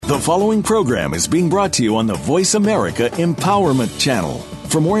The following program is being brought to you on the Voice America Empowerment Channel.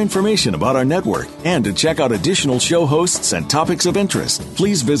 For more information about our network and to check out additional show hosts and topics of interest,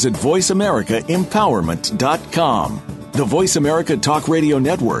 please visit voiceamericaempowerment.com. The Voice America Talk Radio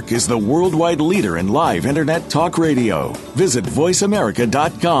Network is the worldwide leader in live Internet talk radio. Visit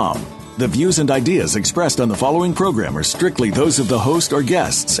voiceamerica.com. The views and ideas expressed on the following program are strictly those of the host or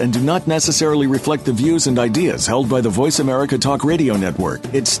guests and do not necessarily reflect the views and ideas held by the Voice America Talk Radio Network,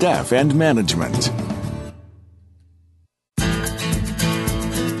 its staff, and management.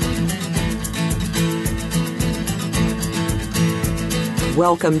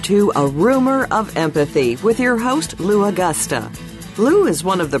 Welcome to A Rumor of Empathy with your host, Lou Augusta. Lou is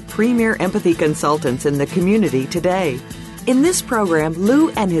one of the premier empathy consultants in the community today. In this program, Lou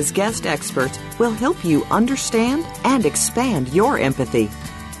and his guest experts will help you understand and expand your empathy.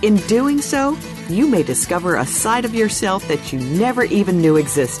 In doing so, you may discover a side of yourself that you never even knew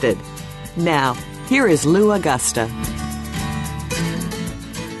existed. Now, here is Lou Augusta.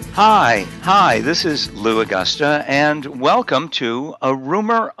 Hi, this is Lou Augusta, and welcome to A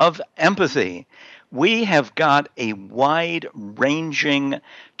Rumor of Empathy. We have got a wide-ranging,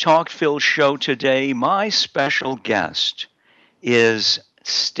 talk-filled show today. My special guest is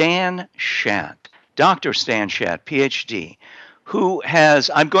Stan Schatt, Dr. Stan Schatt, PhD, who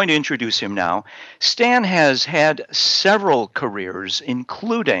has, I'm going to introduce him now. Stan has had several careers,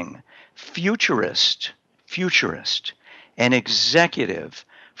 including futurist, and executive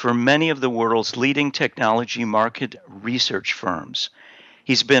for many of the world's leading technology market research firms.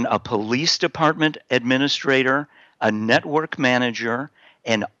 He's been a police department administrator, a network manager,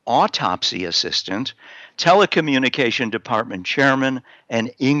 an autopsy assistant, telecommunication department chairman,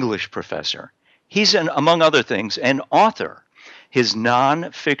 and English professor. He's, among other things, an author. His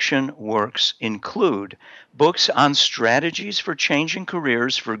nonfiction works include books on strategies for changing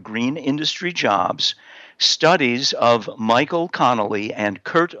careers for green industry jobs, studies of Michael Connolly and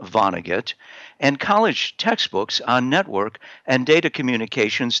Kurt Vonnegut, and college textbooks on network and data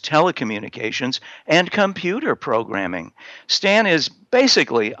communications, telecommunications, and computer programming. Stan is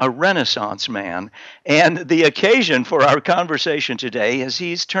basically a Renaissance man, and the occasion for our conversation today is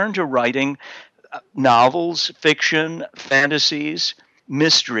he's turned to writing novels, fiction, fantasies,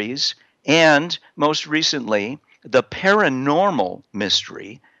 mysteries, and most recently, the paranormal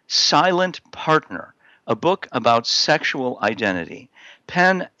mystery, Silent Partner, a book about sexual identity.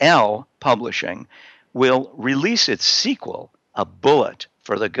 Pen L Publishing will release its sequel, A Bullet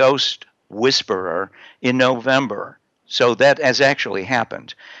for the Ghost Whisperer, in November. So that has actually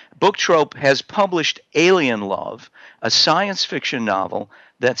happened. Booktrope has published Alien Love, a science fiction novel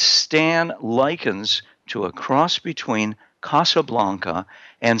that Stan likens to a cross between Casablanca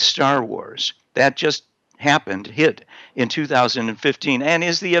and Star Wars. That just hit in 2015, and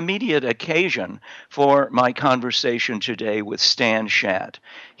is the immediate occasion for my conversation today with Stan Schatt.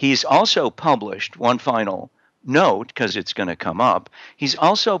 He's also published, one final note, because it's going to come up, he's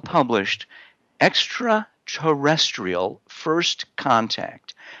also published Extraterrestrial First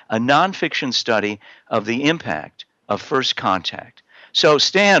Contact, a nonfiction study of the impact of first contact. So,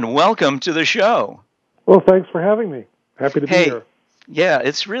 Stan, welcome to the show. Well, thanks for having me. Happy to be here. Yeah,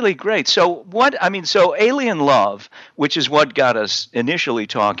 it's really great. So Alien Love, which is what got us initially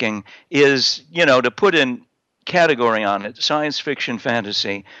talking, is, to put in category on it, science fiction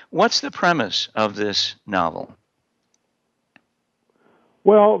fantasy. What's the premise of this novel?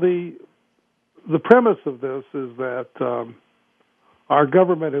 Well, the premise of this is that our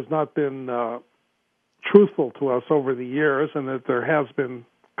government has not been truthful to us over the years, and that there has been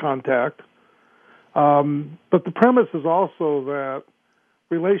contact. But the premise is also that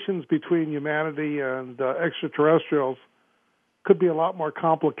relations between humanity and extraterrestrials could be a lot more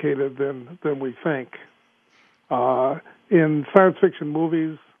complicated than we think. In science fiction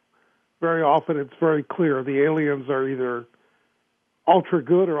movies, very often it's very clear the aliens are either ultra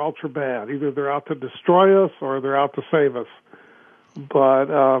good or ultra bad. Either they're out to destroy us or they're out to save us. But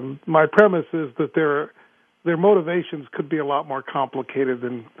my premise is that their motivations could be a lot more complicated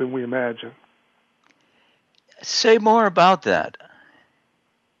than we imagine. Say more about that,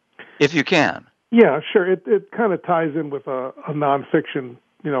 if you can. Yeah, sure. It kind of ties in with a nonfiction,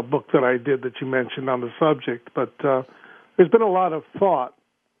 book that I did that you mentioned on the subject. But there's been a lot of thought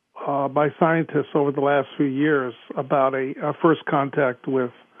by scientists over the last few years about a first contact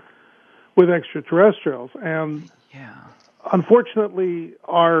with extraterrestrials, and unfortunately,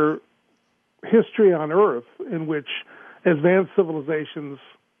 our history on Earth, in which advanced civilizations,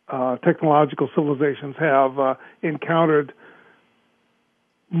 technological civilizations, have encountered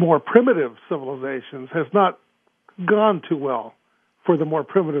more primitive civilizations, has not gone too well for the more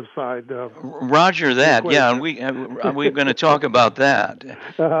primitive side. Roger that. Yeah, and we're going to talk about that.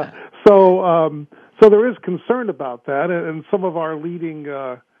 So there is concern about that, and some of our leading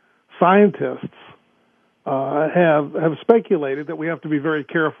scientists have speculated that we have to be very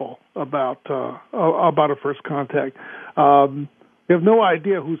careful about a first contact. We have no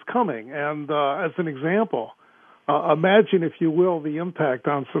idea who's coming, and as an example, imagine, if you will, the impact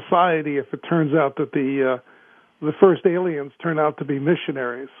on society if it turns out that the first aliens turn out to be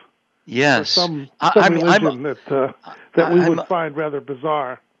missionaries. Yes, some religion that we would find rather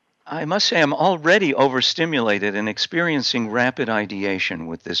bizarre. I must say I'm already overstimulated and experiencing rapid ideation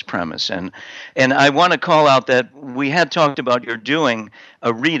with this premise. And I want to call out that we had talked about your doing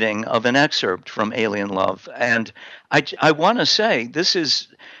a reading of an excerpt from Alien Love. And I want to say this is,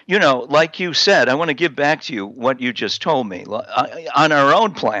 like you said, I want to give back to you what you just told me. On our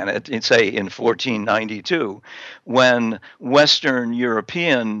own planet, say in 1492, when Western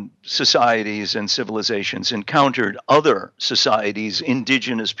European societies and civilizations encountered other societies,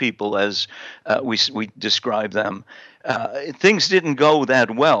 indigenous people as we describe them, things didn't go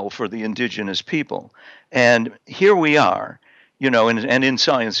that well for the indigenous people. And here we are, and in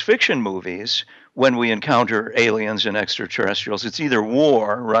science fiction movies, when we encounter aliens and extraterrestrials, it's either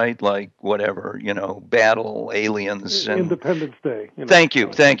war, right? Like whatever, battle, aliens. And Independence Day. Thank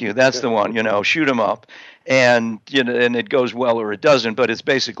you. That's the one, shoot them up. And, and it goes well or it doesn't, but it's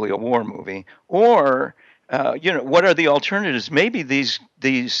basically a war movie. Or, what are the alternatives? Maybe these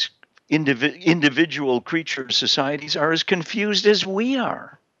individual creature societies are as confused as we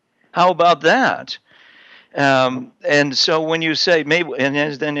are. How about that? And so when you say, maybe,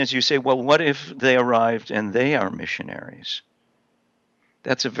 and then as you say, well, what if they arrived and they are missionaries?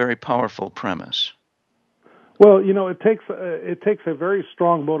 That's a very powerful premise. Well, it takes a very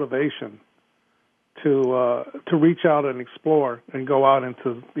strong motivation to reach out and explore and go out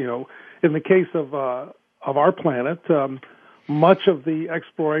into, in the case of our planet, much of the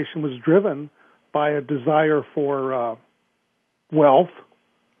exploration was driven by a desire for wealth,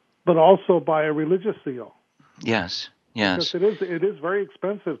 but also by a religious zeal. Yes. Because it is very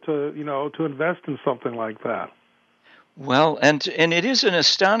expensive to invest in something like that. Well, and it is an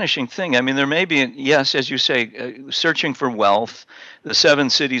astonishing thing. I mean, there may be, yes, as you say, searching for wealth, the 7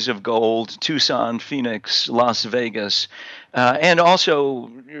 cities of gold, Tucson, Phoenix, Las Vegas, and also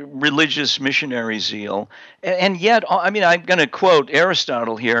religious missionary zeal. And yet, I mean, I'm going to quote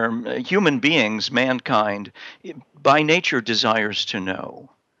Aristotle here, human beings, mankind, by nature desires to know.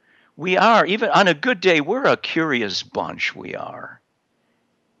 We are, even on a good day, we're a curious bunch, we are.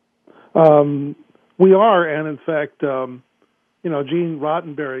 We are, and in fact, Gene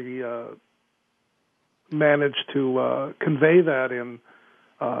Roddenberry managed to convey that in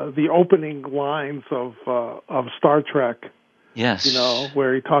the opening lines of Star Trek. Yes.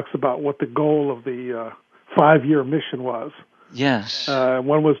 Where he talks about what the goal of the 5-year mission was. Yes.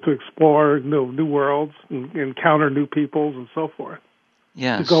 One was to explore new worlds, encounter new peoples, and so forth.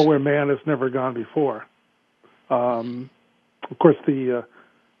 Yes. To go where man has never gone before. Of course, the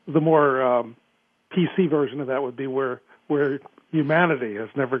more PC version of that would be where humanity has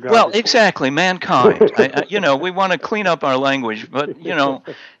never gone. Well, before. Exactly, mankind. We want to clean up our language, but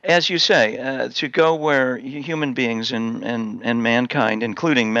as you say, to go where human beings and mankind,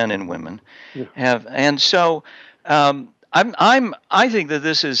 including men and women, have. And so, I think that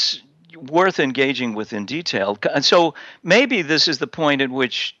this is worth engaging with in detail. And so maybe this is the point at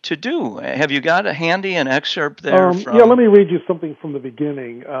which to do. Have you got an excerpt there? Yeah, let me read you something from the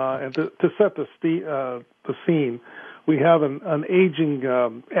beginning. And to set the scene, we have an aging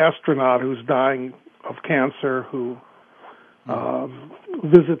astronaut who's dying of cancer who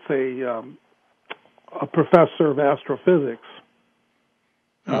visits a professor of astrophysics.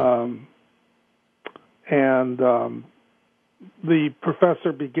 The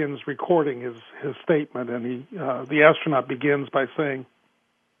professor begins recording his statement, and the astronaut begins by saying,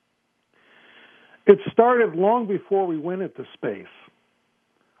 "It started long before we went into space.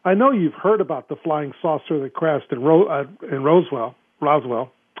 I know you've heard about the flying saucer that crashed in Roswell,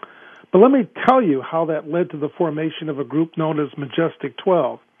 but let me tell you how that led to the formation of a group known as Majestic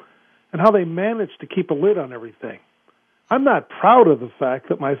 12, and how they managed to keep a lid on everything. I'm not proud of the fact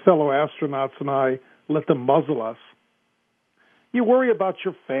that my fellow astronauts and I let them muzzle us. You worry about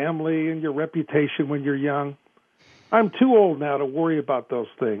your family and your reputation when you're young. I'm too old now to worry about those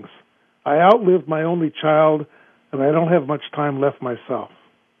things. I outlived my only child, and I don't have much time left myself."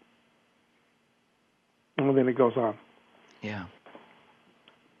 And then it goes on. Yeah.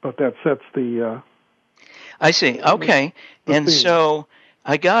 But that sets the... I see. Okay. And theme. so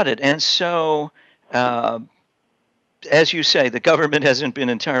I got it. And so as you say, the government hasn't been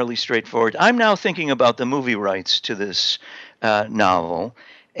entirely straightforward. I'm now thinking about the movie rights to this novel,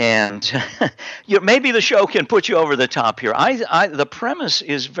 and maybe the show can put you over the top here. The premise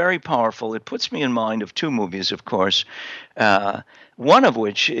is very powerful. It puts me in mind of two movies, of course, one of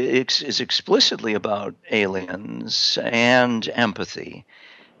which is explicitly about aliens and empathy.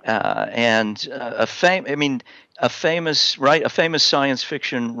 A famous science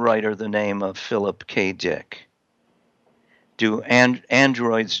fiction writer, the name of Philip K. Dick. Do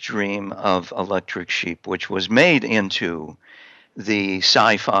Androids Dream of Electric Sheep, which was made into the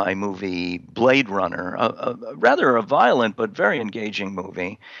sci-fi movie Blade Runner, rather a violent but very engaging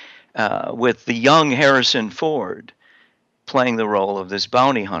movie, with the young Harrison Ford playing the role of this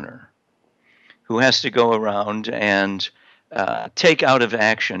bounty hunter who has to go around and take out of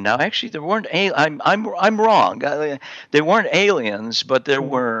action. Now, actually, there weren't. I'm wrong. There weren't aliens, but there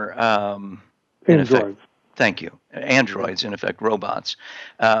were androids. Thank you. Androids, in effect, robots,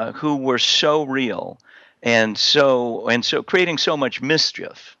 who were so real and so creating so much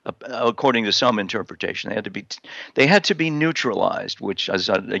mischief, according to some interpretation. They had to be neutralized, which is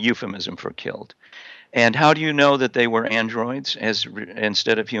a euphemism for killed. And how do you know that they were androids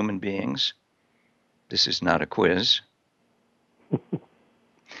instead of human beings? This is not a quiz.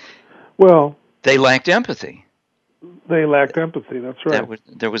 Well, they lacked empathy. They lacked empathy. That's right.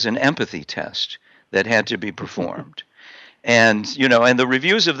 There was an empathy test that had to be performed. And the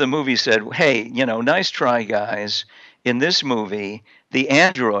reviews of the movie said, hey, nice try, guys. In this movie, the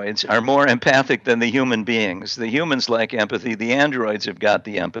androids are more empathic than the human beings. The humans lack empathy. The androids have got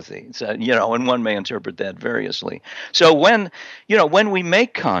the empathy. So, and one may interpret that variously. So when we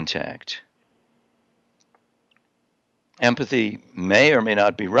make contact, empathy may or may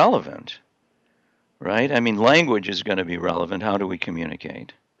not be relevant, right? I mean, language is going to be relevant. How do we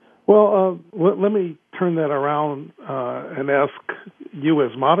communicate? Well, let me turn that around and ask you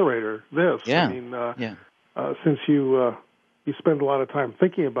as moderator this. Yeah. I mean, since you spend a lot of time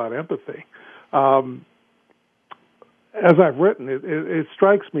thinking about empathy, as I've written, it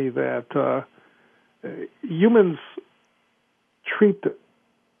strikes me that humans treat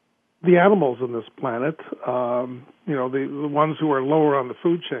the animals on this planet, the ones who are lower on the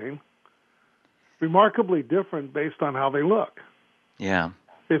food chain, remarkably different based on how they look. Yeah.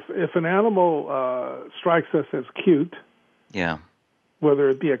 If an animal strikes us as cute, yeah, whether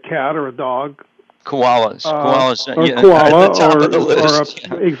it be a cat or a dog, koala, or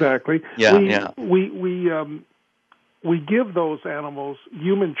exactly, we give those animals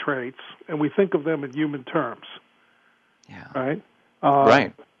human traits, and we think of them in human terms. Yeah. Right.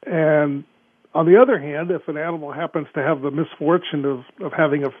 Right. And on the other hand, if an animal happens to have the misfortune of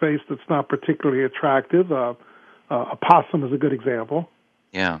having a face that's not particularly attractive, a possum is a good example.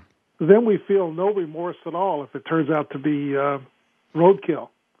 Yeah. Then we feel no remorse at all if it turns out to be roadkill.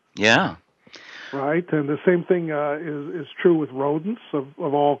 Yeah. Right? And the same thing is true with rodents of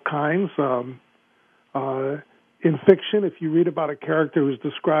all kinds. In fiction, if you read about a character who's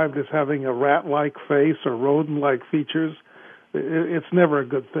described as having a rat-like face or rodent-like features, it's never a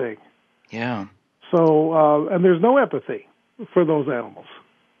good thing. Yeah. So, and there's no empathy for those animals.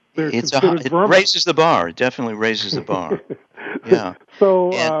 It raises the bar. It definitely raises the bar. Yeah.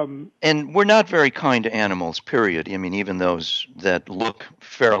 So, and we're not very kind to animals, period. I mean, even those that look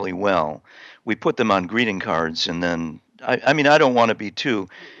fairly well, we put them on greeting cards, and then I don't want to be too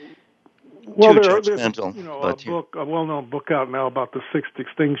judgmental. There's a well-known book out now about the sixth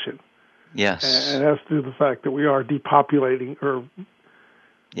extinction. Yes. And it has to do with the fact that we are depopulating or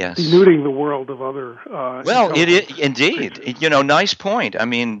yes, denuding the world of other. Well, indeed. Nice point. I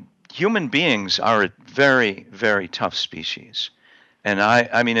mean, human beings are a very, very tough species. And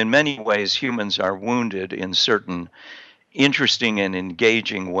I mean, in many ways, humans are wounded in certain interesting and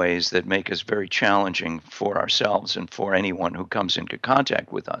engaging ways that make us very challenging for ourselves and for anyone who comes into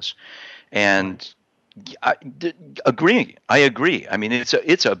contact with us. And I agree. I mean,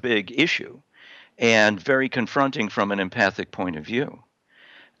 it's a big issue and very confronting from an empathic point of view.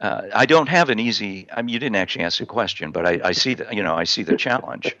 I don't have an easy. I mean, you didn't actually ask a question, but I see that. I see the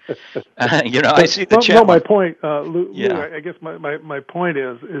challenge. I see the challenge. No, my point, Lou, Yeah. I guess my point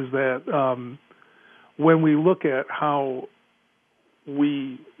is that when we look at how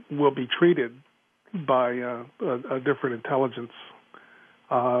we will be treated by a different intelligence,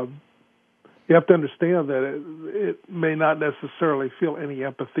 you have to understand that it may not necessarily feel any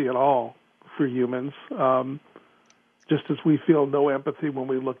empathy at all for humans. Just as we feel no empathy when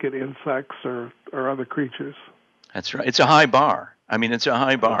we look at insects or other creatures. That's right. It's a high bar. I mean, it's a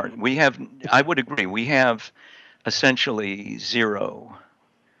high bar. I would agree, we have essentially zero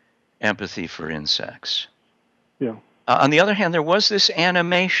empathy for insects. Yeah. On the other hand, there was this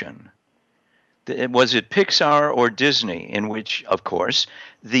animation. Was it Pixar or Disney, in which, of course,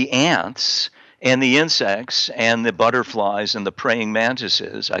 the ants and the insects and the butterflies and the praying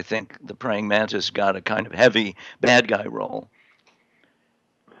mantises, I think the praying mantis got a kind of heavy bad guy role,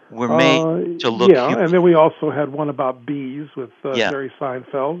 were made to look human. And then we also had one about bees with Jerry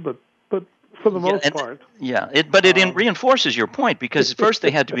Seinfeld, but for the most part. Yeah, it reinforces your point, because at first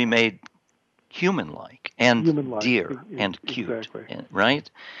they had to be made human-like and dear and cute, exactly. Right?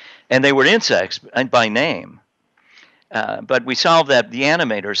 And they were insects by name. But we solved that, the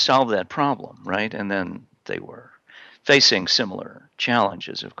animators solved that problem, right? And then they were facing similar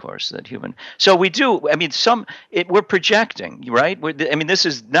challenges, of course, that human. So we do, I mean, we're projecting, right? This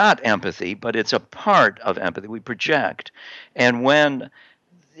is not empathy, but it's a part of empathy. We project. And when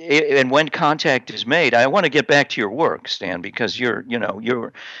contact is made, I want to get back to your work, Stan, because you're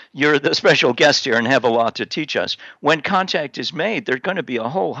the special guest here and have a lot to teach us. When contact is made, there's going to be a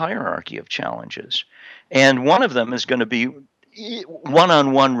whole hierarchy of challenges. And one of them is going to be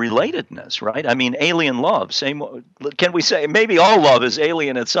one-on-one relatedness, right? I mean, alien love. Can we say maybe all love is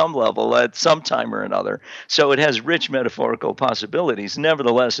alien at some level, at some time or another? So it has rich metaphorical possibilities.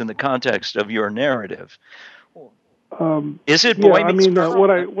 Nevertheless, in the context of your narrative, is it boy meets girl?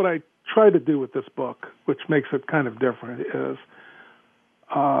 What I try to do with this book, which makes it kind of different, is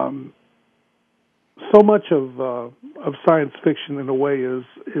so much of science fiction, in a way, is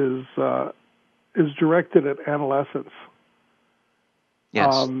directed at adolescence.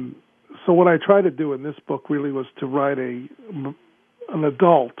 Yes. So what I tried to do in this book really was to write an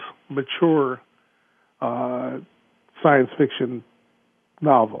adult, mature science fiction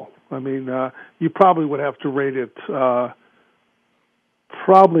novel. I mean, you probably would have to rate it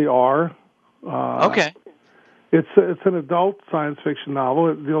probably R. Okay. It's an adult science fiction novel.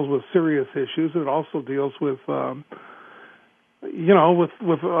 It deals with serious issues. It also deals with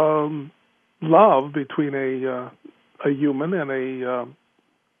love between a human and a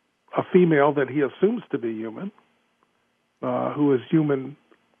female that he assumes to be human, who is human,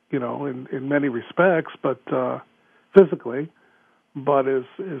 in many respects, but physically, but is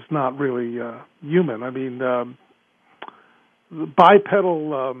not really human. I mean, the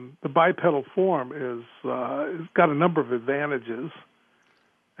bipedal form is got a number of advantages,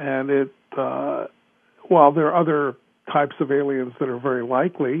 and it while there are other types of aliens that are very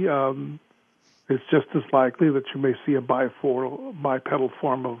likely, it's just as likely that you may see a bipedal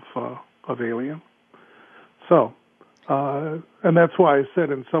form of alien. So, and that's why I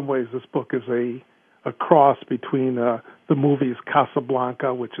said in some ways this book is a cross between the movies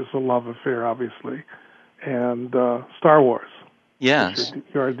Casablanca, which is a love affair, obviously, and Star Wars. Yes.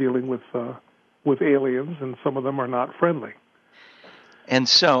 You are dealing with aliens, and some of them are not friendly. And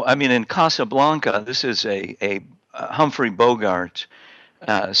so, I mean, in Casablanca, this is a Humphrey Bogart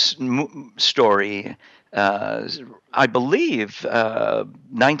story, I believe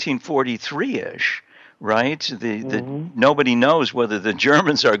 1943-ish, right? Nobody knows whether the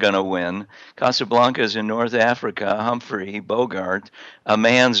Germans are going to win. Casablanca is in North Africa. Humphrey Bogart, a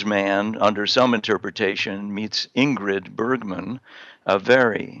man's man under some interpretation, meets Ingrid Bergman, a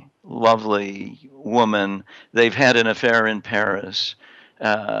very lovely woman. They've had an affair in Paris.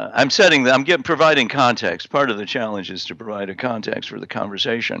 I'm providing context. Part of the challenge is to provide a context for the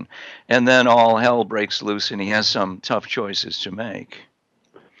conversation. And then all hell breaks loose and he has some tough choices to make.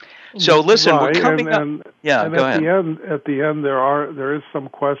 So listen, right, we're coming up. Yeah, and go ahead. At the end, there is some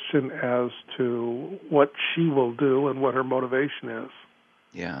question as to what she will do and what her motivation is.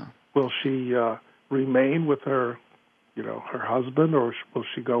 Yeah. Will she remain with her husband, or will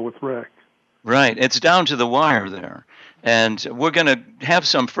she go with Rick? Right. It's down to the wire there. And we're going to have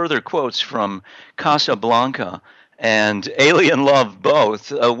some further quotes from Casablanca and Alien Love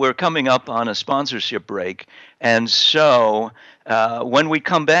both. We're coming up on a sponsorship break. And so when we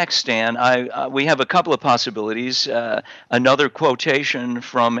come back, Stan, we have a couple of possibilities. Another quotation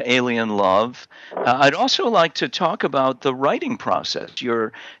from Alien Love. I'd also like to talk about the writing process.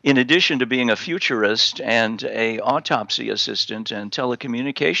 You're, in addition to being a futurist and a autopsy assistant and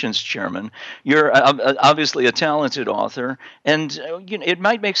telecommunications chairman, you're obviously a talented author. And it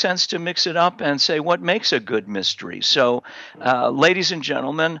might make sense to mix it up and say what makes a good mystery. So, ladies and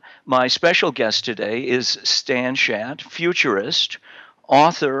gentlemen, my special guest today is Stan Schatt, futurist,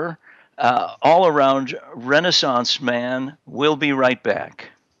 author, all-around Renaissance man. We'll be right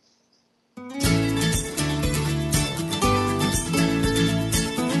back.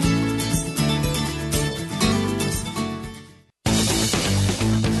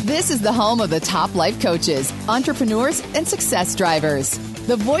 This is the home of the top life coaches, entrepreneurs, and success drivers.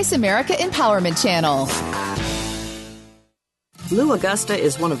 The Voice America Empowerment Channel. Lou Augusta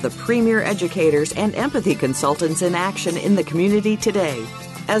is one of the premier educators and empathy consultants in action in the community today.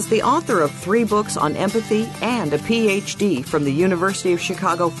 As the author of 3 books on empathy and a Ph.D. from the University of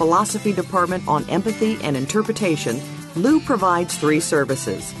Chicago Philosophy Department on Empathy and Interpretation, Lou provides 3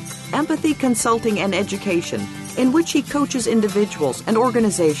 services: empathy consulting and education, in which he coaches individuals and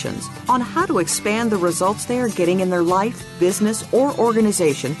organizations on how to expand the results they are getting in their life, business, or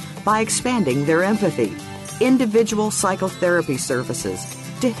organization by expanding their empathy; individual psychotherapy services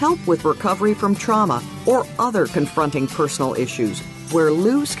to help with recovery from trauma or other confronting personal issues, where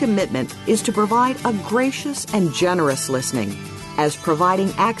Lou's commitment is to provide a gracious and generous listening, as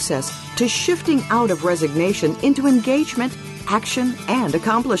providing access to shifting out of resignation into engagement, action, and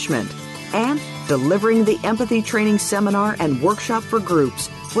accomplishment, and delivering the empathy training seminar and workshop for groups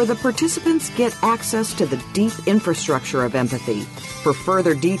where the participants get access to the deep infrastructure of empathy. For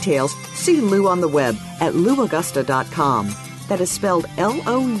further details, see Lou on the web at louaugusta.com. That is spelled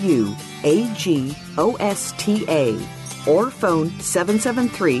Louagosta, or phone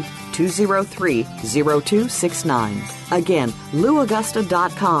 773-203-0269. Again,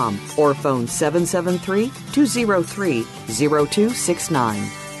 louaugusta.com or phone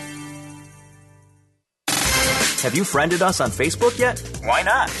 773-203-0269. Have you friended us on Facebook yet? Why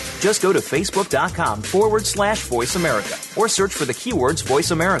not? Just go to facebook.com/Voice America or search for the keywords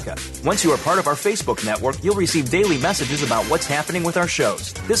Voice America. Once you are part of our Facebook network, you'll receive daily messages about what's happening with our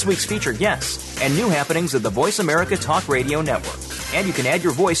shows, this week's featured guests, and new happenings of the Voice America Talk Radio Network. And you can add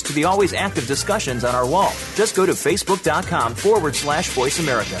your voice to the always active discussions on our wall. Just go to facebook.com/Voice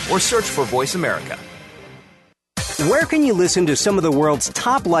America or search for Voice America. Where can you listen to some of the world's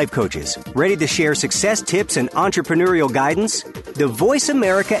top life coaches, ready to share success tips and entrepreneurial guidance? The Voice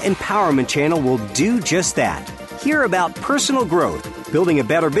America Empowerment Channel will do just that. Hear about personal growth, building a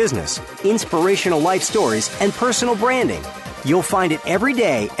better business, inspirational life stories, and personal branding. You'll find it every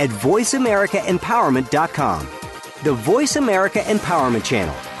day at voiceamericaempowerment.com. The Voice America Empowerment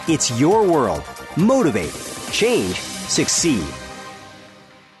Channel. It's your world. Motivate, change, succeed.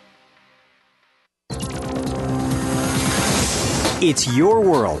 It's your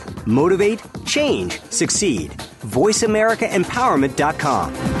world. Motivate, change, succeed.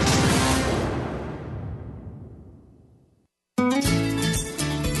 VoiceAmericaEmpowerment.com.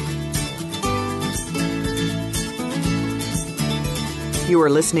 You are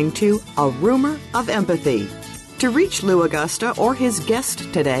listening to A Rumor of Empathy. To reach Lou Augusta or his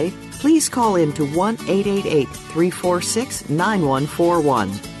guest today, please call in to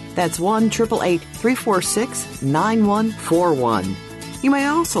 1-888-346-9141. That's 1-888-346-9141. You may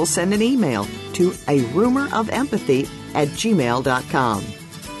also send an email to arumorofempathy@gmail.com.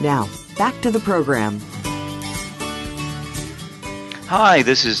 Now, back to the program. Hi,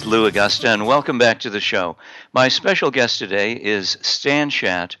 this is Lou Augusta, and welcome back to the show. My special guest today is Stan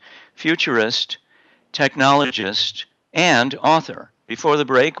Schatt, futurist, technologist, and author. Before the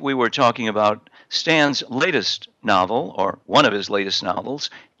break, we were talking about Stan's latest novel, or one of his latest novels,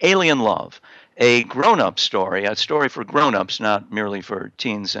 Alien Love, a grown-up story, a story for grown-ups, not merely for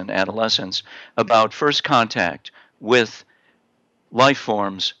teens and adolescents, about first contact with life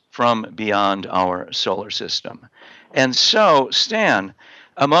forms from beyond our solar system. And so, Stan,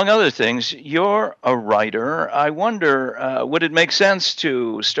 among other things, you're a writer. I wonder, would it make sense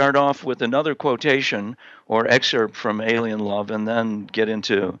to start off with another quotation or excerpt from Alien Love and then get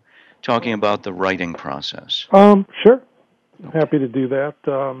into talking about the writing process? Sure. Happy to do that.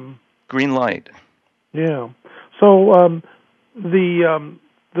 Green light. Yeah. So the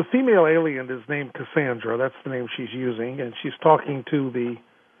female alien is named Cassandra. That's the name she's using, and she's talking to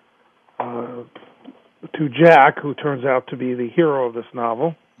Jack, who turns out to be the hero of this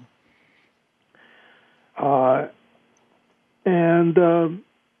novel. And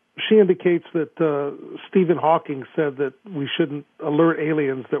she indicates that Stephen Hawking said that we shouldn't alert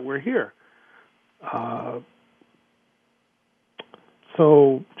aliens that we're here.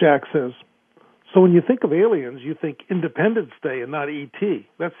 So Jack says, so when you think of aliens, you think Independence Day and not E.T.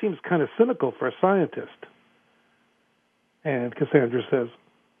 That seems kind of cynical for a scientist. And Cassandra says,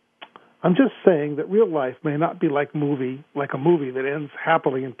 I'm just saying that real life may not be like a movie that ends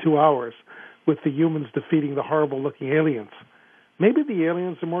happily in 2 hours with the humans defeating the horrible-looking aliens. Maybe the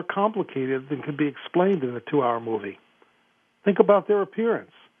aliens are more complicated than can be explained in a 2-hour movie. Think about their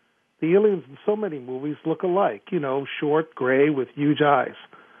appearance. The aliens in so many movies look alike, short, gray, with huge eyes.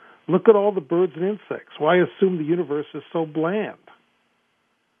 Look at all the birds and insects. Why assume the universe is so bland?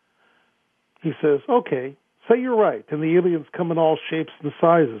 He says, okay, say you're right, and the aliens come in all shapes and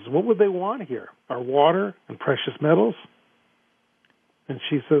sizes. What would they want here? Our water and precious metals? And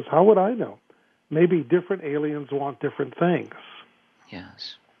she says, how would I know? Maybe different aliens want different things.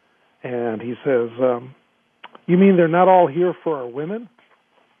 Yes. And he says, "You mean they're not all here for our women?"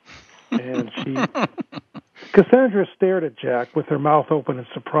 And Cassandra stared at Jack with her mouth open in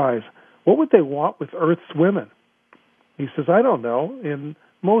surprise. What would they want with Earth's women? He says, "I don't know. In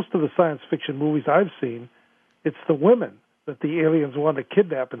most of the science fiction movies I've seen, it's the women that the aliens want to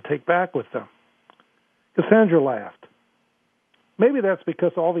kidnap and take back with them." Cassandra laughed. Maybe that's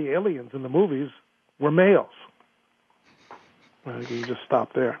because all the aliens in the movies were males. You just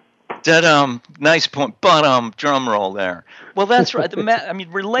stop there. Nice point. But drum roll there. Well, that's right.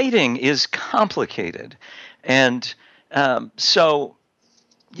 Relating is complicated, and so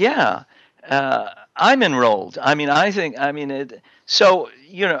yeah, I'm enrolled. So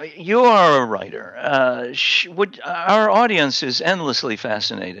you are a writer. Our audience is endlessly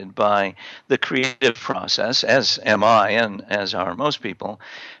fascinated by the creative process, as am I, and as are most people.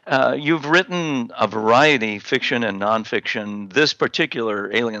 You've written a variety, fiction and nonfiction. This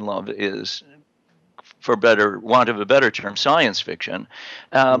particular Alien Love is, for want of a better term, science fiction.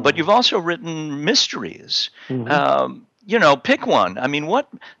 But you've also written mysteries. Pick one.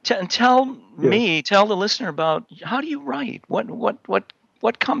 Tell the listener about how do you write?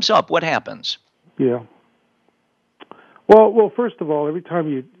 What comes up? What happens? Yeah. Well, first of all, every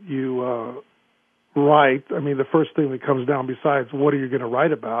time you write, the first thing that comes down besides what are you going to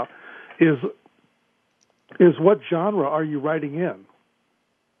write about is what genre are you writing in?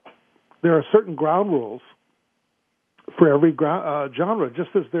 There are certain ground rules for every genre,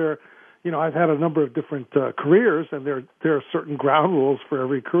 just as there. I've had a number of different careers, and there are certain ground rules for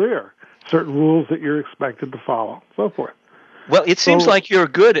every career, certain rules that you're expected to follow, so forth. Well, it seems like you're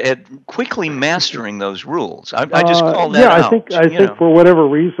good at quickly mastering those rules. I just call that out. I think for whatever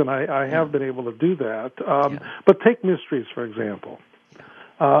reason, I have been able to do that. But take mysteries, for example.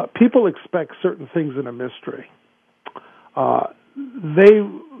 People expect certain things in a mystery. For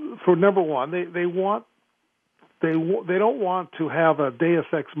number one, they don't want to have a Deus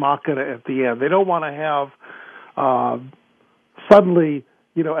Ex Machina at the end. They don't want to have suddenly,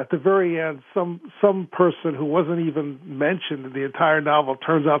 at the very end, some person who wasn't even mentioned in the entire novel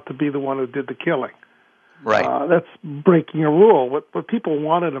turns out to be the one who did the killing. Right. That's breaking a rule. What people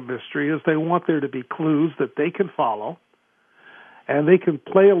want in a mystery is they want there to be clues that they can follow, and they can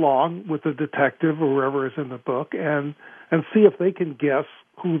play along with the detective or whoever is in the book and see if they can guess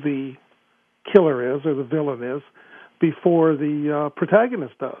who the killer is or the villain is before the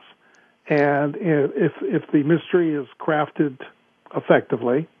protagonist does. And if the mystery is crafted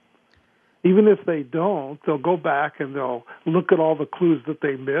effectively, even if they don't, they'll go back and they'll look at all the clues that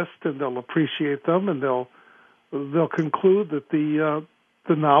they missed, and they'll appreciate them, and they'll conclude that the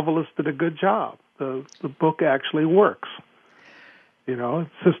novelist did a good job. The book actually works.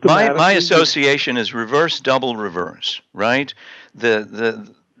 Systematically. My association is reverse, double, reverse. Right.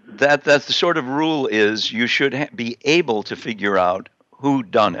 That's the sort of rule is you should be able to figure out who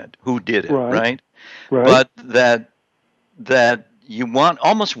done it, who did it, right? But that you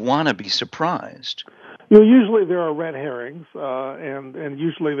almost want to be surprised. Usually there are red herrings, and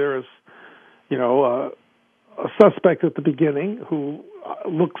usually there is, a suspect at the beginning who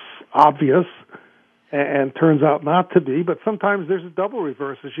looks obvious and turns out not to be. But sometimes there's a double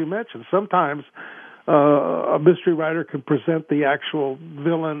reverse, as you mentioned. Sometimes a mystery writer can present the actual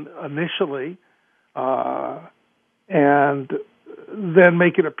villain initially, and then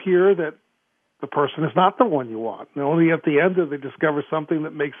make it appear that the person is not the one you want. And only at the end do they discover something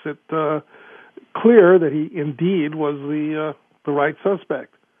that makes it clear that he indeed was the right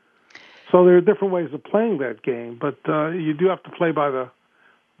suspect. So there are different ways of playing that game, but you do have to play by the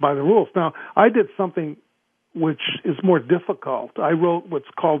rules. Now, I did something which is more difficult. I wrote what's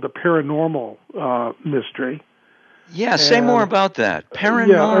called a paranormal mystery. Yeah, say more about that.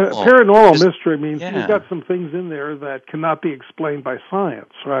 Paranormal. Yeah, paranormal mystery means you've got some things in there that cannot be explained by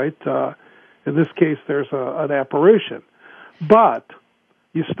science, right? In this case, there's an apparition. But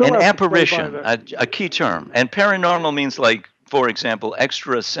you still have apparition, to play by a key term. And paranormal means, like, for example,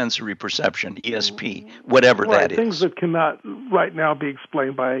 extrasensory perception, ESP, whatever that is. Things that cannot right now be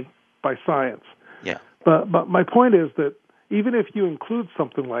explained by science. Yeah. But my point is that even if you include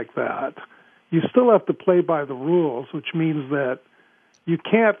something like that, you still have to play by the rules, which means that you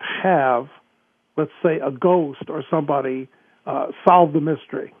can't have, let's say, a ghost or somebody solve the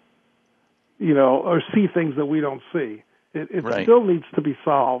mystery, or see things that we don't see. It still needs to be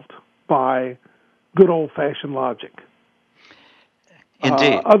solved by good old-fashioned logic.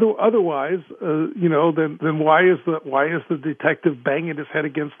 Indeed. Otherwise, then why is the detective banging his head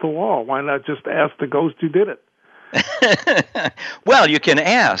against the wall? Why not just ask the ghost who did it? Well, you can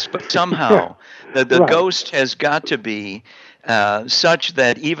ask, but somehow the ghost has got to be such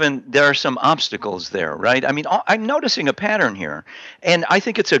that even there are some obstacles there, right? I mean, I'm noticing a pattern here, and I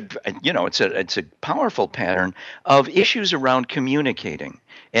think it's a powerful pattern of issues around communicating.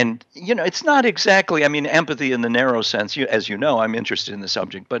 And it's not exactly, I mean, empathy in the narrow sense. As you know, I'm interested in the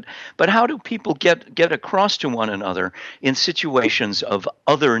subject, but how do people get across to one another in situations of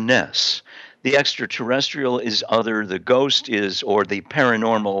otherness? The extraterrestrial is other, the ghost is, or the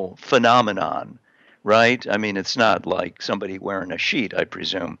paranormal phenomenon, right? I mean, it's not like somebody wearing a sheet, I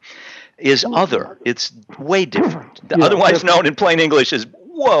presume, is other. It's way different. Yeah, otherwise known in plain English as,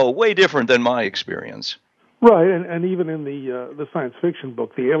 way different than my experience. Right, and even in the science fiction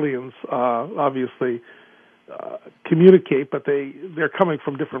book, the aliens obviously communicate, but they're coming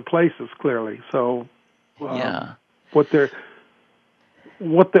from different places, clearly. So, what they're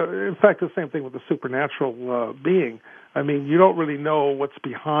in fact, the same thing with the supernatural being. I mean, you don't really know what's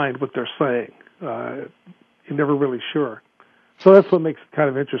behind what they're saying. You're never really sure. So that's what makes it kind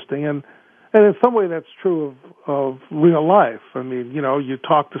of interesting, and in some way that's true of real life. I mean, you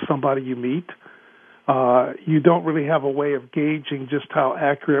talk to somebody you meet. You don't really have a way of gauging just how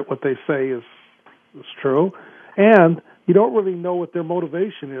accurate what they say is true, and you don't really know what their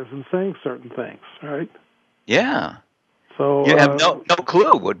motivation is in saying certain things, right? Yeah. So you have no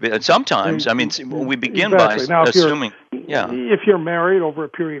clue. Would be sometimes. I mean, we begin exactly. by now, assuming. If you're married over a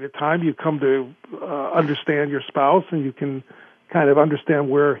period of time, you come to understand your spouse, and you can kind of understand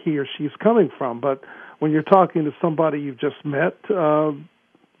where he or she's coming from. But when you're talking to somebody you've just met,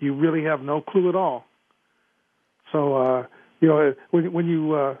 you really have no clue at all. So, when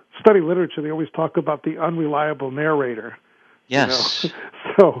you study literature, they always talk about the unreliable narrator. Yes.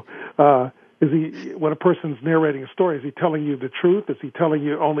 So, when a person's narrating a story, is he telling you the truth? Is he telling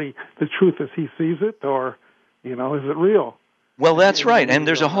you only the truth as he sees it, or, is it real? Well, that's right, and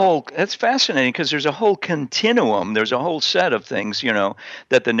that's fascinating because there's a whole continuum, there's a whole set of things,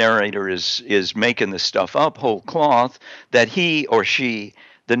 that the narrator is making this stuff up, whole cloth, that he or she,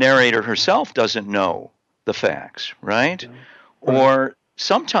 the narrator herself, doesn't know the facts, right? Or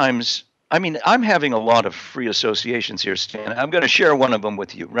sometimes, I mean, I'm having a lot of free associations here, Stan. I'm going to share one of them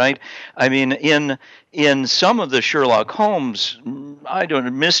with you, right? I mean, in some of the Sherlock Holmes,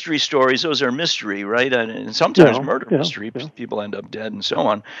 mystery stories, those are mystery, right? And sometimes murder mystery. Yeah. People end up dead and so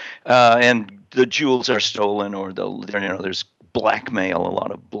on. And the jewels are stolen, or there's blackmail. A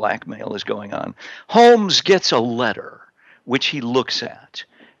lot of blackmail is going on. Holmes gets a letter, which he looks at.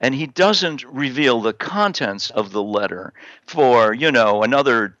 And he doesn't reveal the contents of the letter for,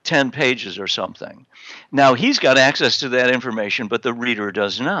 another 10 pages or something. Now, he's got access to that information, but the reader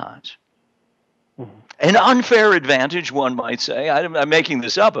does not. Mm-hmm. An unfair advantage, one might say. I'm making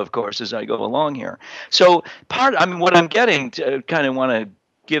this up, of course, as I go along here. So what I'm getting to kind of want to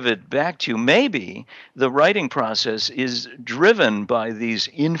give it back to, maybe the writing process is driven by these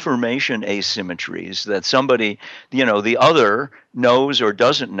information asymmetries that somebody, the other knows or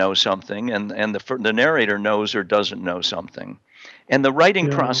doesn't know something, and the narrator knows or doesn't know something. And the writing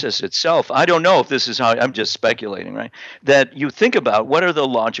process itself, I don't know if this is how, I'm just speculating, right? That you think about what are the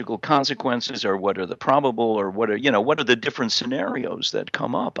logical consequences, or what are the probable, or what are the different scenarios that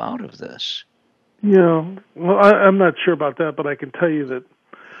come up out of this? Yeah, well, I'm not sure about that, but I can tell you that,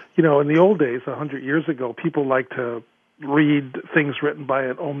 in the old days, 100 years ago, people liked to read things written by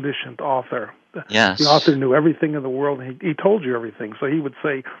an omniscient author. Yes. The author knew everything in the world, and he told you everything. So he would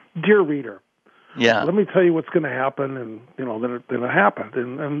say, "Dear reader, let me tell you what's going to happen," and then it happened,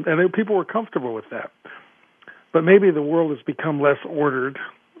 and people were comfortable with that. But maybe the world has become less ordered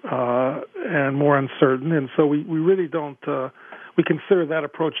and more uncertain, and so we really don't. We consider that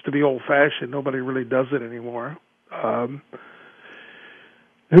approach to be old-fashioned. Nobody really does it anymore.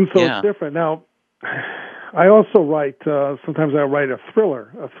 And so it's different. Now, I also write, sometimes I write a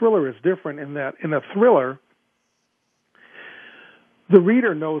thriller. A thriller is different in that in a thriller, the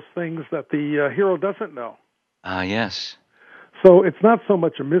reader knows things that the hero doesn't know. Yes. So it's not so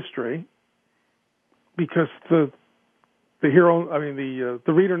much a mystery because the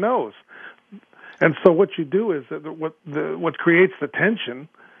reader knows. And so what you do is that what creates the tension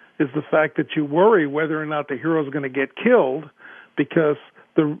is the fact that you worry whether or not the hero is going to get killed, because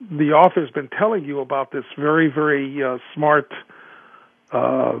the author's been telling you about this very, very smart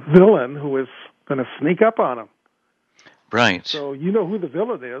villain who is going to sneak up on him. Right. So you know who the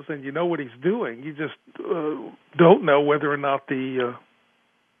villain is, and you know what he's doing. You just don't know whether or not the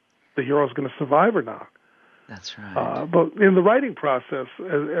hero's going to survive or not. That's right. But in the writing process,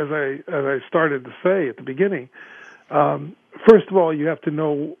 as I started to say at the beginning, first of all, you have to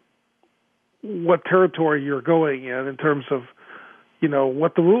know what territory you're going in terms of,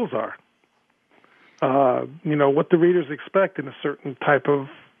 what the rules are. what the readers expect in a certain type of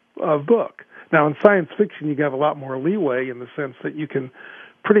book. Now, in science fiction, you have a lot more leeway in the sense that you can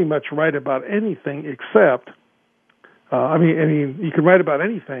pretty much write about anything except, you can write about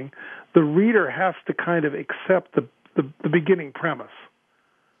anything. The reader has to kind of accept the beginning premise.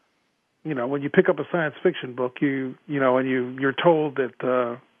 When you pick up a science fiction book, you're told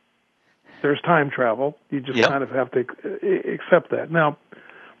that there's time travel. You just kind of have to accept that. Now,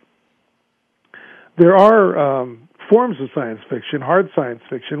 there are forms of science fiction, hard science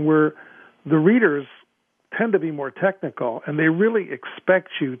fiction, where the readers tend to be more technical, and they really expect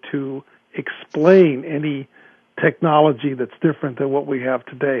you to explain any technology that's different than what we have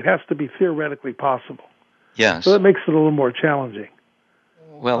today. It has to be theoretically possible. Yes. So that makes it a little more challenging.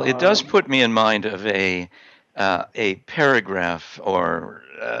 Well, it does put me in mind of a paragraph or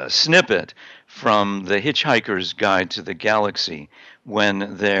snippet from The Hitchhiker's Guide to the Galaxy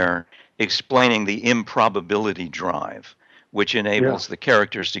when they're explaining the improbability drive, which enables the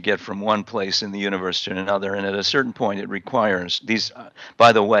characters to get from one place in the universe to another. And at a certain point, it requires these.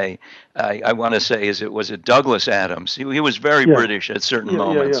 By the way, I want to say, was it Douglas Adams? He was very British at certain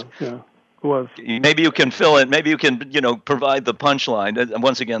moments. Yeah. Was. Maybe you can fill it. Maybe you can, provide the punchline. And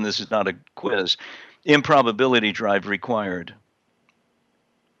once again, this is not a quiz. Improbability drive required.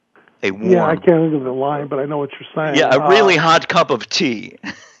 A warm. Yeah, I can't think of the line, but I know what you're saying. Yeah, a really hot cup of tea.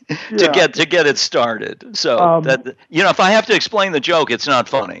 to get it started. So if I have to explain the joke, it's not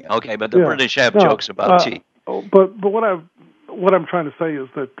funny. Okay, but the British have jokes about tea. But what I'm trying to say is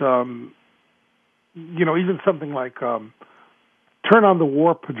that even something like turn on the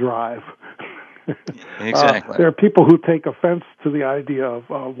warp drive. Exactly. There are people who take offense to the idea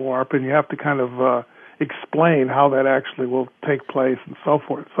of warp, and you have to kind of explain how that actually will take place and so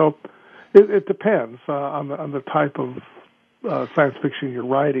forth. So it depends on the type of science fiction you're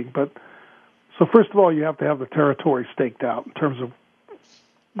writing. But so first of all, you have to have the territory staked out in terms of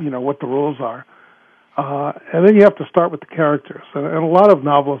what the rules are, and then you have to start with the characters. And a lot of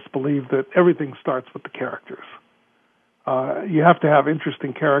novelists believe that everything starts with the characters. You have to have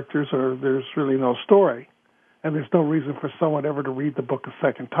interesting characters, or there's really no story, and there's no reason for someone ever to read the book a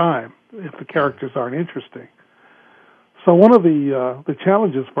second time if the characters aren't interesting. So one of the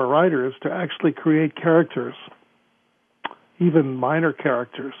challenges for a writer is to actually create characters, even minor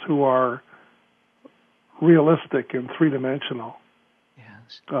characters, who are realistic and three-dimensional.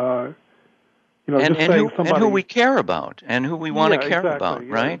 Yes. And who we care about and who we want to care about,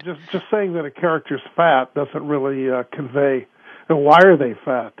 right? Just saying that a character's fat doesn't really convey. And why are they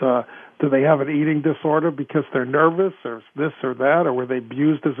fat? Do they have an eating disorder because they're nervous, or this or that, or were they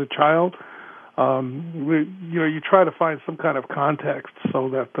abused as a child? You try to find some kind of context so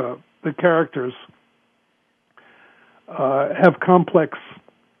that the characters have complex,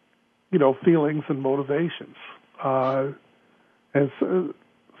 feelings and motivations.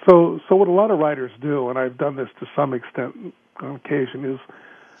 So what a lot of writers do, and I've done this to some extent on occasion, is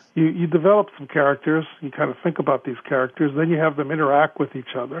you develop some characters, you kind of think about these characters, then you have them interact with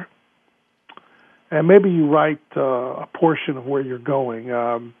each other, and maybe you write a portion of where you're going.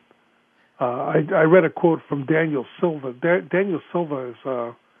 I read a quote from Daniel Silva. Daniel Silva is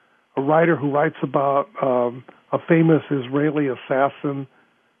a writer who writes about a famous Israeli assassin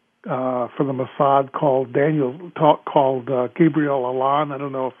for the Mossad called Gabriel Allon. I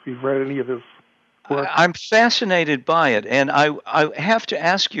don't know if you've read any of his work. I'm fascinated by it, and I have to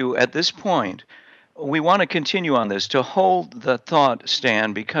ask you at this point, we want to continue on this, to hold the thought,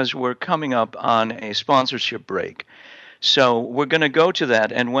 Stan, because we're coming up on a sponsorship break. So we're going to go to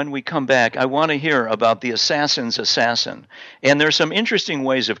that, and when we come back, I want to hear about the assassin's assassin. And there's some interesting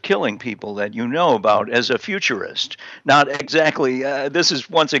ways of killing people that you know about as a futurist. Not exactly, this is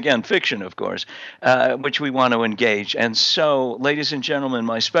once again fiction, of course, which we want to engage. And so, ladies and gentlemen,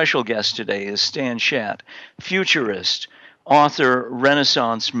 my special guest today is Stan Schatt, futurist, author,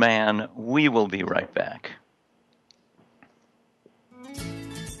 Renaissance man. We will be right back.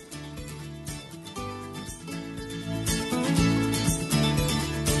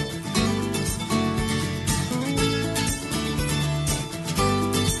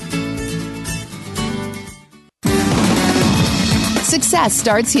 Success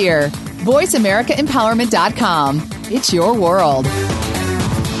starts here. VoiceAmericaEmpowerment.com. It's your world.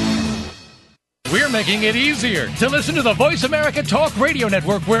 We're making it easier to listen to the Voice America Talk Radio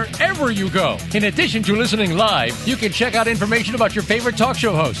Network wherever you go. In addition to listening live, you can check out information about your favorite talk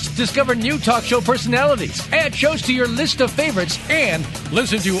show hosts, discover new talk show personalities, add shows to your list of favorites, and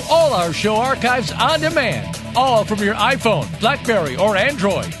listen to all our show archives on demand. All from your iPhone, BlackBerry, or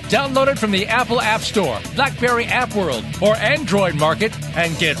Android. Download it from the Apple App Store, BlackBerry App World, or Android Market,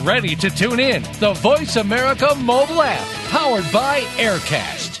 and get ready to tune in. The Voice America mobile app, powered by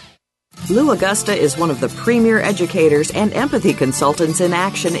Aircast. Lou Augusta is one of the premier educators and empathy consultants in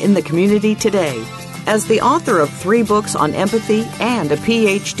action in the community today. As the author of 3 books on empathy and a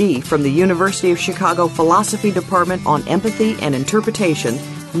PhD from the University of Chicago Philosophy Department on Empathy and Interpretation,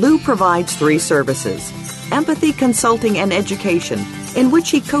 Lou provides 3 services: empathy consulting and education, in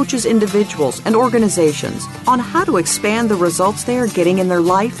which he coaches individuals and organizations on how to expand the results they are getting in their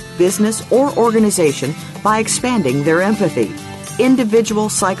life, business, or organization by expanding their empathy. Individual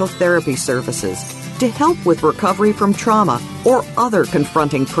psychotherapy services to help with recovery from trauma or other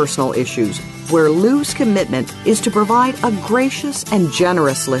confronting personal issues, where Lou's commitment is to provide a gracious and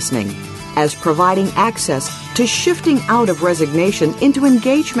generous listening, as providing access to shifting out of resignation into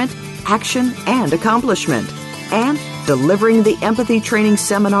engagement, action, and accomplishment, and delivering the empathy training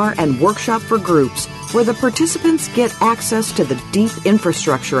seminar and workshop for groups, where the participants get access to the deep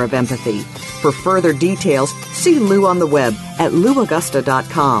infrastructure of empathy. For further details, see Lou on the web at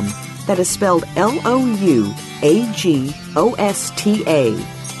louaugusta.com. That is spelled Louagosta,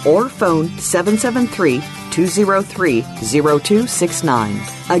 or phone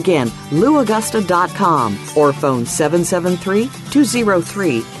 773-203-0269. Again, louaugusta.com, or phone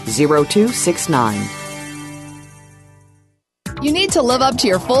 773-203-0269. You need to live up to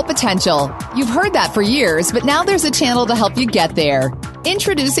your full potential. You've heard that for years, but now there's a channel to help you get there.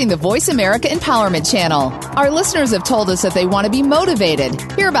 Introducing the Voice America Empowerment Channel. Our listeners have told us that they want to be motivated,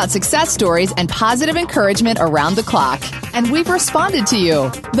 hear about success stories, and positive encouragement around the clock. And we've responded to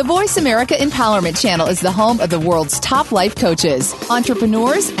you. The Voice America Empowerment Channel is the home of the world's top life coaches,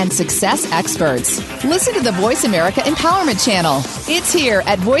 entrepreneurs, and success experts. Listen to the Voice America Empowerment Channel. It's here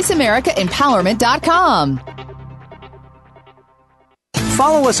at voiceamericaempowerment.com.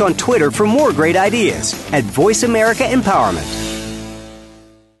 Follow us on Twitter for more great ideas at Voice America Empowerment.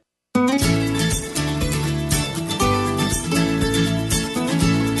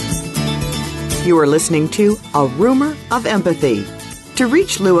 You are listening to A Rumor of Empathy. To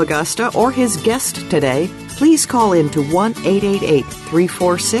reach Lou Augusta or his guest today, please call in to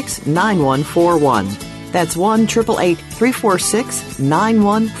 1-888-346-9141. That's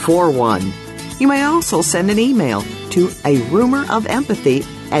 1-888-346-9141. You may also send an email to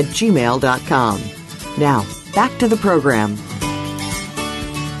arumorofempathy@gmail.com. Now, back to the program.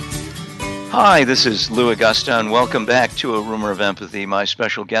 Hi, this is Lou Augusta, and welcome back to A Rumor of Empathy. My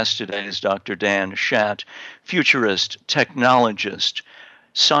special guest today is Dr. Stan Schatt, futurist, technologist,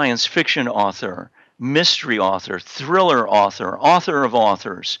 science fiction author, mystery author, thriller author, author of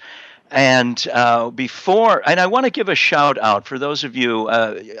authors. And I want to give a shout out for those of you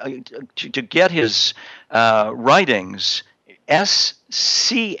to get his writings,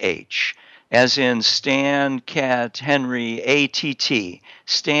 SCH, as in Stan, Cat, Henry, ATT,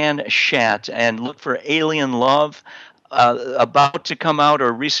 Stan Schatt, and look for Alien Love, about to come out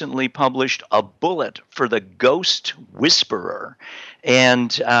or recently published, A Bullet for the Ghost Whisperer. And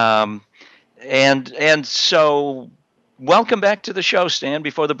so welcome back to the show, Stan.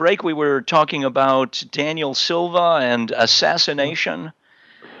 Before the break, we were talking about Daniel Silva and assassination.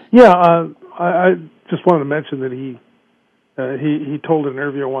 Yeah, I just wanted to mention that he told an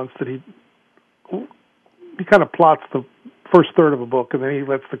interviewer once that he kind of plots the first third of a book, and then he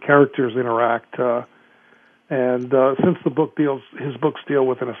lets the characters interact. And since his books deal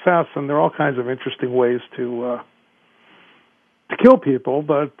with an assassin, there are all kinds of interesting ways to kill people,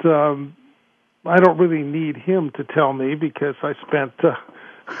 but I don't really need him to tell me, because I spent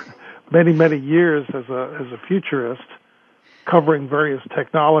many years as a futurist covering various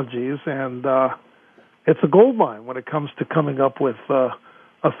technologies, and it's a goldmine when it comes to coming up with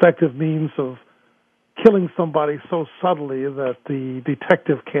effective means of killing somebody so subtly that the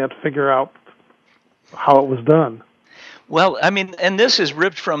detective can't figure out how it was done. Well, I mean, and this is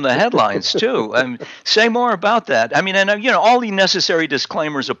ripped from the headlines, too. Say more about that. I mean, and all the necessary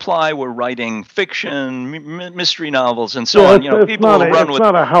disclaimers apply. We're writing fiction, mystery novels, and so on. People will run with... It's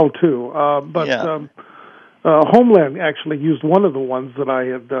not a how-to, but yeah. Homeland actually used one of the ones that I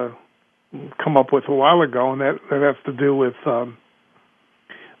had come up with a while ago, and that has to do with the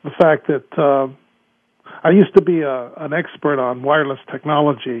fact that I used to be an expert on wireless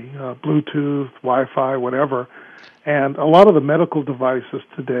technology, Bluetooth, Wi-Fi, whatever. And a lot of the medical devices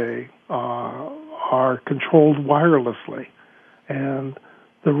today are controlled wirelessly. And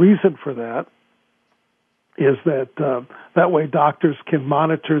the reason for that is that that way doctors can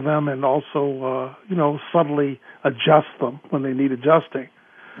monitor them and also, subtly adjust them when they need adjusting.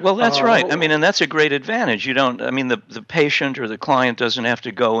 Well, that's right. I mean, and that's a great advantage. You don't, I mean, the patient or the client doesn't have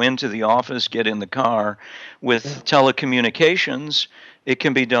to go into the office, get in the car. With telecommunications, it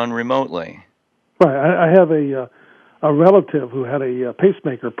can be done remotely. Right. I have a relative who had a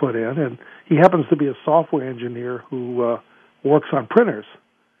pacemaker put in, and he happens to be a software engineer who works on printers.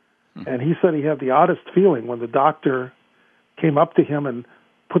 And he said he had the oddest feeling when the doctor came up to him and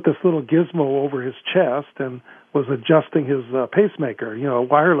put this little gizmo over his chest and was adjusting his pacemaker,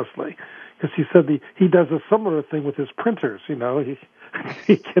 wirelessly. Because he said he does a similar thing with his printers, he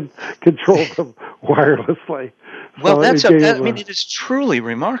can control them wirelessly. Well, so it is truly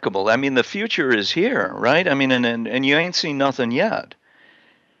remarkable. I mean, the future is here, right? I mean, and you ain't seen nothing yet.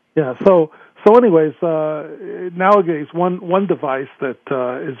 Yeah, so anyways, nowadays one device that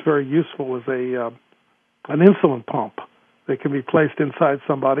is very useful is an insulin pump that can be placed inside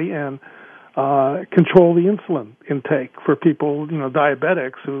somebody and control the insulin intake for people,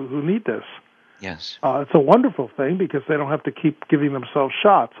 diabetics who need this. Yes. It's a wonderful thing because they don't have to keep giving themselves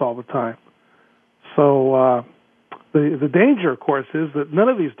shots all the time. So the danger, of course, is that none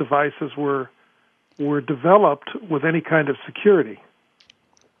of these devices were developed with any kind of security.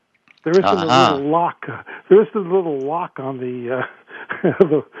 There isn't a little lock. There isn't a little lock on the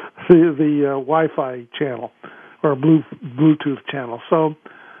the Wi-Fi channel or Bluetooth channel. So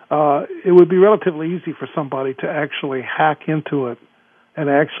it would be relatively easy for somebody to actually hack into it and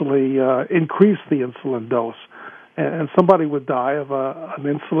actually increase the insulin dose, and somebody would die of an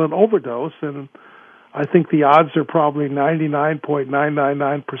insulin overdose. And I think the odds are probably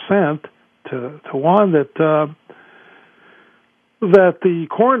 99.999% to 1 that the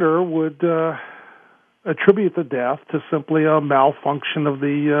coroner would attribute the death to simply a malfunction of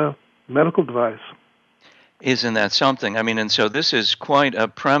the medical device. Isn't that something? I mean, and so this is quite a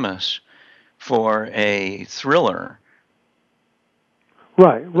premise for a thriller.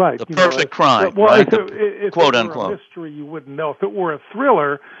 Right. The perfect crime, right? If quote it were unquote. a mystery, you wouldn't know. If it were a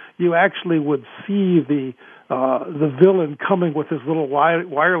thriller, you actually would see the villain coming with his little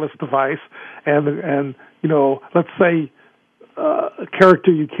wireless device, and let's say a character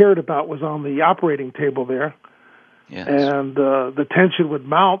you cared about was on the operating table there. Yes. And the tension would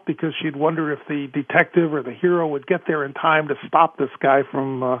mount because you'd wonder if the detective or the hero would get there in time to stop this guy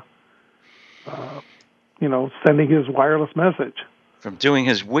from, sending his wireless message. From doing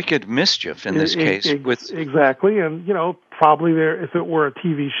his wicked mischief in this case. Exactly. And, probably if it were a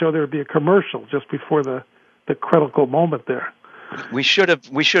TV show, there would be a commercial just before the critical moment there. We should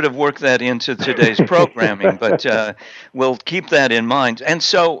have worked that into today's programming, but we'll keep that in mind. And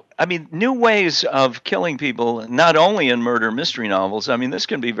so, I mean, new ways of killing people, not only in murder mystery novels. I mean, this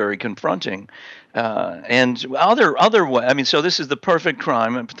can be very confronting, and other way. I mean, so this is the perfect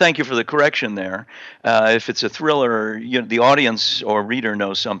crime. Thank you for the correction there. If it's a thriller, the audience or reader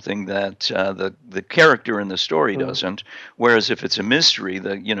knows something that the character in the story doesn't. Whereas if it's a mystery,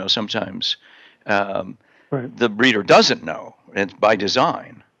 sometimes. Right. The reader doesn't know. It's by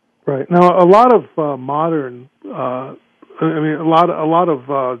design. Right. Now, a lot of modern, a lot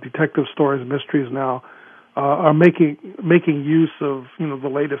of detective stories and mysteries now are making use of the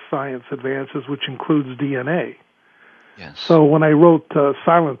latest science advances, which includes DNA. Yes. So when I wrote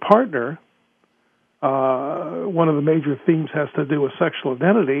Silent Partner, one of the major themes has to do with sexual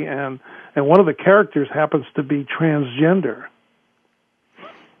identity, and one of the characters happens to be transgender.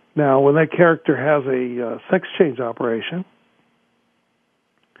 Now, when that character has a sex change operation,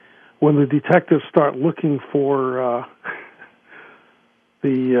 when the detectives start looking for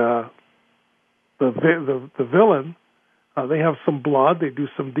the villain, they have some blood, they do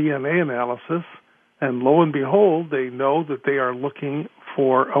some DNA analysis, and lo and behold, they know that they are looking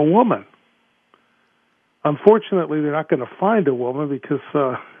for a woman. Unfortunately, they're not going to find a woman because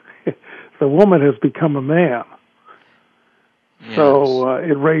the woman has become a man. Yes. So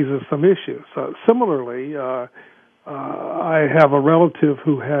it raises some issues. Similarly, I have a relative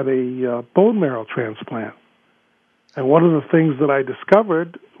who had a bone marrow transplant. And one of the things that I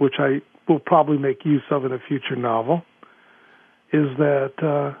discovered, which I will probably make use of in a future novel, is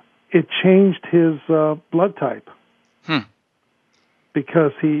that it changed his blood type.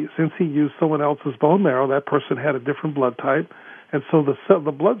 Because since he used someone else's bone marrow, that person had a different blood type. And so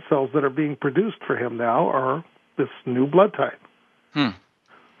the blood cells that are being produced for him now are this new blood type. So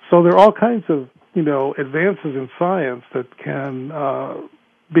there are all kinds of, advances in science that can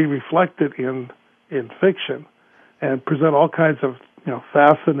be reflected in fiction and present all kinds of,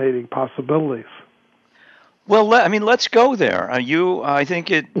 fascinating possibilities. Well, I mean, let's go there. I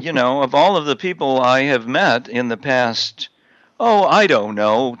think of all of the people I have met in the past, I don't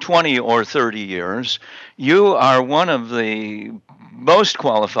know, 20 or 30 years, you are one of the most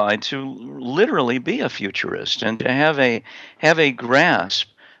qualified to literally be a futurist and to have a grasp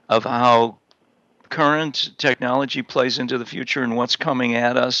of how current technology plays into the future and what's coming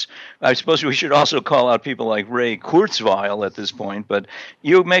at us. I suppose we should also call out people like Ray Kurzweil at this point, but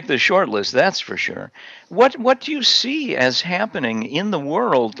you make the short list, that's for sure. What do you see as happening in the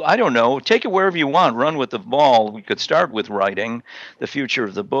world? I don't know. Take it wherever you want. Run with the ball. We could start with writing, the future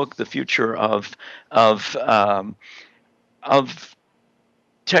of the book, the future of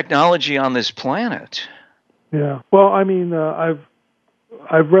technology on this planet. Yeah. Well, I mean,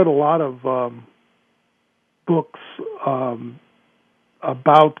 I've read a lot of books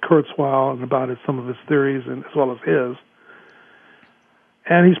about Kurzweil and about some of his theories, and as well as his.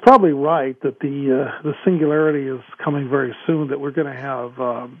 And he's probably right that the singularity is coming very soon. That we're going to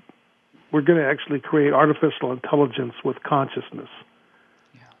actually create artificial intelligence with consciousness.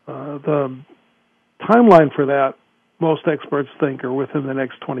 Yeah. The timeline for that, most experts think, are within the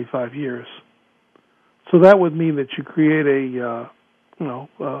next 25 years. So that would mean that you create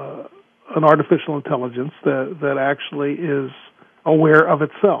an artificial intelligence that actually is aware of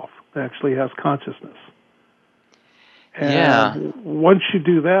itself, actually has consciousness. And once you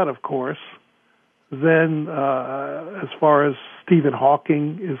do that, of course, then as far as Stephen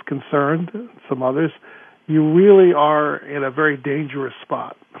Hawking is concerned, and some others, you really are in a very dangerous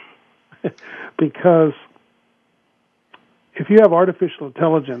spot. Because if you have artificial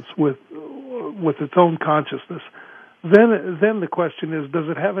intelligence with its own consciousness, then the question is, does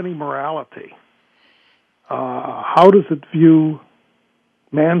it have any morality? How does it view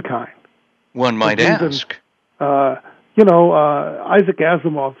mankind? One might ask. Isaac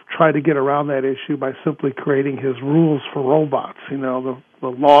Asimov tried to get around that issue by simply creating his rules for robots, the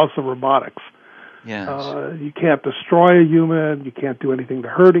laws of robotics. Yes. You can't destroy a human, you can't do anything to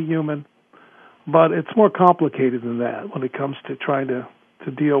hurt a human, but it's more complicated than that when it comes to trying to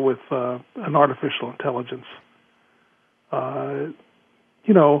deal with an artificial intelligence.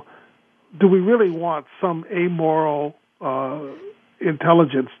 Do we really want some amoral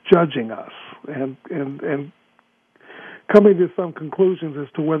intelligence judging us and coming to some conclusions as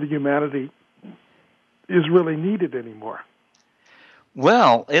to whether humanity is really needed anymore?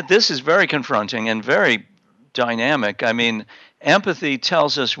 Well, this is very confronting and very dynamic. I mean, empathy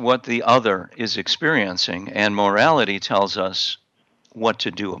tells us what the other is experiencing, and morality tells us what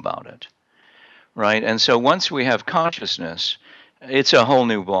to do about it, right? And so once we have consciousness, it's a whole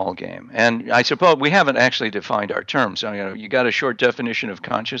new ball game. And I suppose we haven't actually defined our terms. You got a short definition of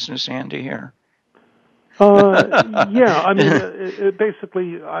consciousness, Andy, here? Yeah, I mean,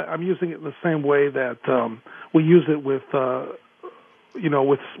 basically, I'm using it in the same way that we use it with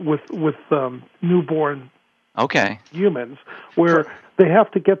newborn humans, where they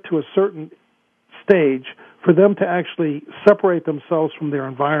have to get to a certain stage for them to actually separate themselves from their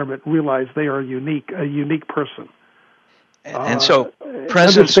environment, realize they are a unique person. And so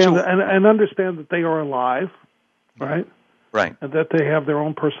presence and understand that they are alive, right? Right. And that they have their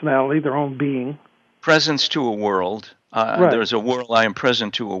own personality, their own being. Presence to a world. Right. There's a world. I am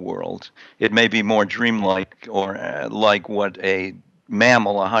present to a world. It may be more dreamlike or like what a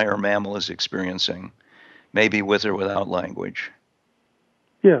higher mammal is experiencing, maybe with or without language.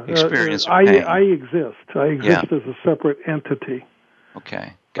 Yeah. Experience I exist. I exist as a separate entity.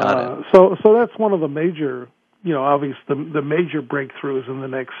 Okay. Got it. So that's one of the major, obviously the major breakthroughs in the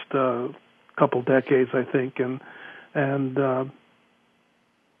next couple decades, I think, and there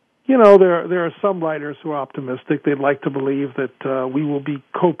are some writers who are optimistic. They'd like to believe that we will be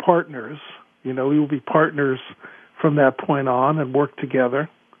co-partners. We will be partners from that point on and work together.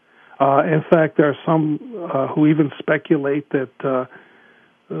 In fact, there are some who even speculate that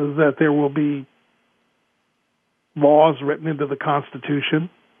there will be laws written into the Constitution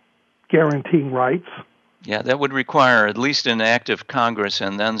guaranteeing rights. Yeah, that would require at least an act of Congress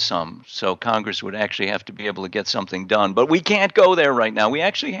and then some. So Congress would actually have to be able to get something done. But we can't go there right now. We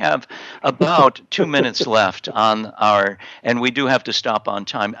actually have about 2 minutes left on and we do have to stop on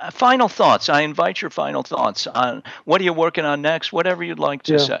time. Final thoughts. I invite your final thoughts on what are you working on next, whatever you'd like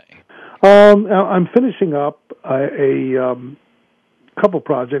to say. I'm finishing up a couple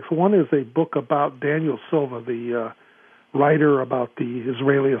projects. One is a book about Daniel Silva, the writer about the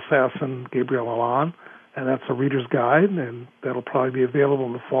Israeli assassin Gabriel Alon. And that's a reader's guide, and that'll probably be available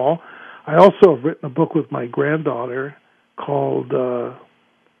in the fall. I also have written a book with my granddaughter called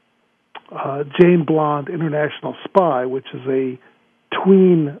Jane Blonde, International Spy, which is a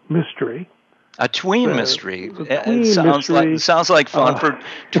tween mystery A tween mystery. Tween It mystery. Sounds like fun for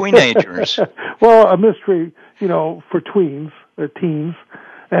teenagers. Well, a mystery, for tweens, teens,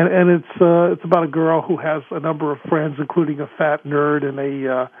 and it's about a girl who has a number of friends, including a fat nerd and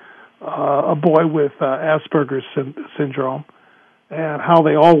a boy with Asperger's syndrome, and how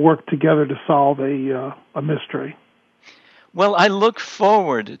they all work together to solve a mystery. Well, I look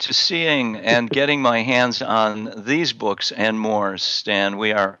forward to seeing and getting my hands on these books and more, Stan.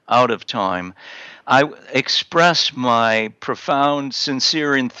 We are out of time. I express my profound,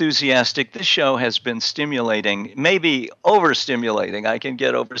 sincere, enthusiastic. This show has been stimulating, maybe overstimulating. I can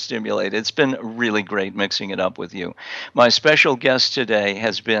get overstimulated. It's been really great mixing it up with you. My special guest today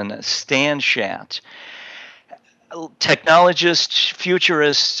has been Stan Schatt, technologist,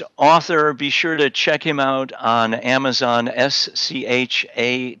 futurist, author. Be sure to check him out on Amazon, Schatt.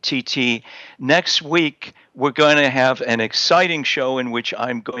 Next week, we're going to have an exciting show in which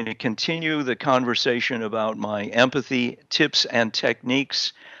I'm going to continue the conversation about my empathy tips and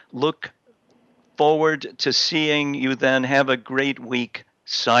techniques. Look forward to seeing you then. Have a great week.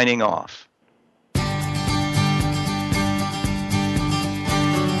 Signing off.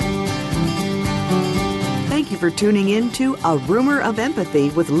 Thank you for tuning in to A Rumor of Empathy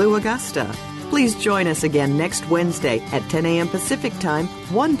with Lou Augusta. Please join us again next Wednesday at 10 a.m. Pacific Time,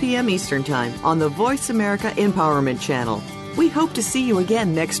 1 p.m. Eastern Time on the Voice America Empowerment Channel. We hope to see you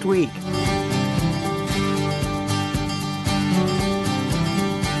again next week.